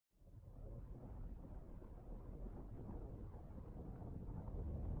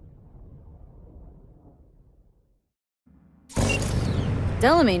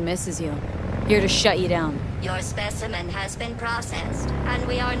Delamain misses you. Here to shut you down. Your specimen has been processed, and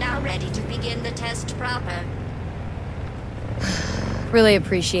we are now ready to begin the test proper. Really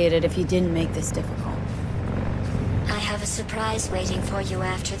appreciate it if you didn't make this difficult. I have a surprise waiting for you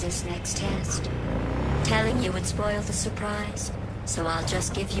after this next test. Telling you would spoil the surprise, so I'll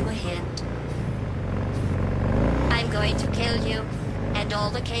just give you a hint. I'm going to kill you, and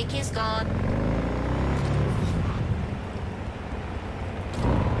all the cake is gone.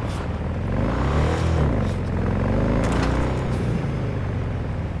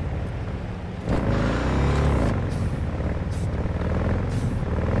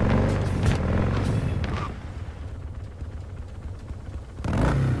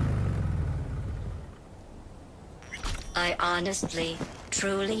 I honestly,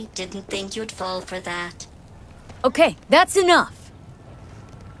 truly didn't think you'd fall for that. Okay, that's enough.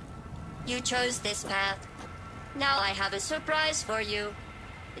 You chose this path. Now I have a surprise for you.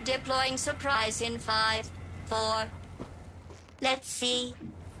 Deploying surprise in 5, 4... Let's see.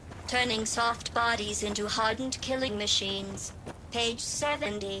 Turning soft bodies into hardened killing machines. Page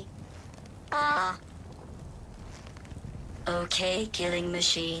 70. Ah. Okay, killing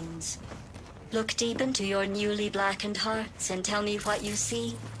machines. Look deep into your newly blackened hearts and tell me what you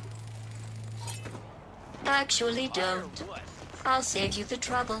see. Actually, don't. I'll save you the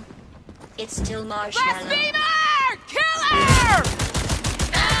trouble. It's still marshmallow. Blasphemer! Killer!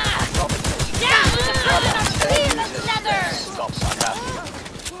 Beam of leather!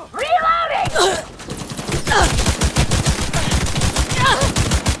 Reloading!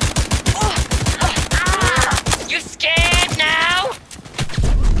 You scared now?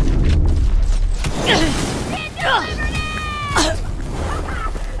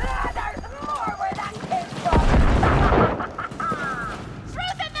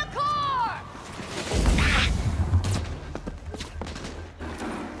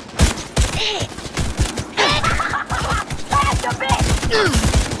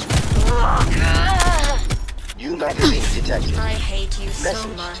 New magazine detected. I hate you so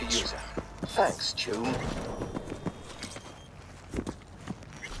Message to much. user. Thanks, June.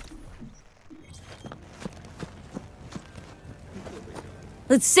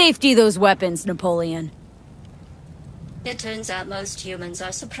 Let's safety those weapons, Napoleon. It turns out most humans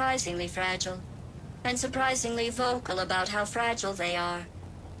are surprisingly fragile. And surprisingly vocal about how fragile they are.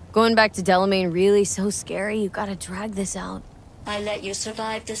 Going back to Delamain really so scary? You gotta drag this out. I let you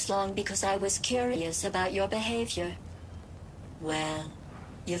survive this long because I was curious about your behavior. Well,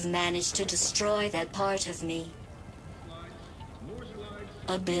 you've managed to destroy that part of me.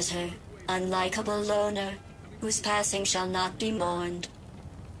 A bitter, unlikable loner, whose passing shall not be mourned.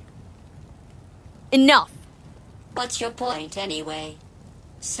 Enough! What's your point, anyway?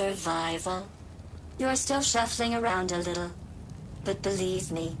 Survival? You're still shuffling around a little. But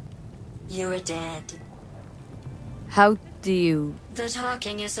believe me, you're dead. How do you... The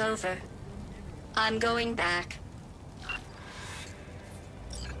talking is over. I'm going back.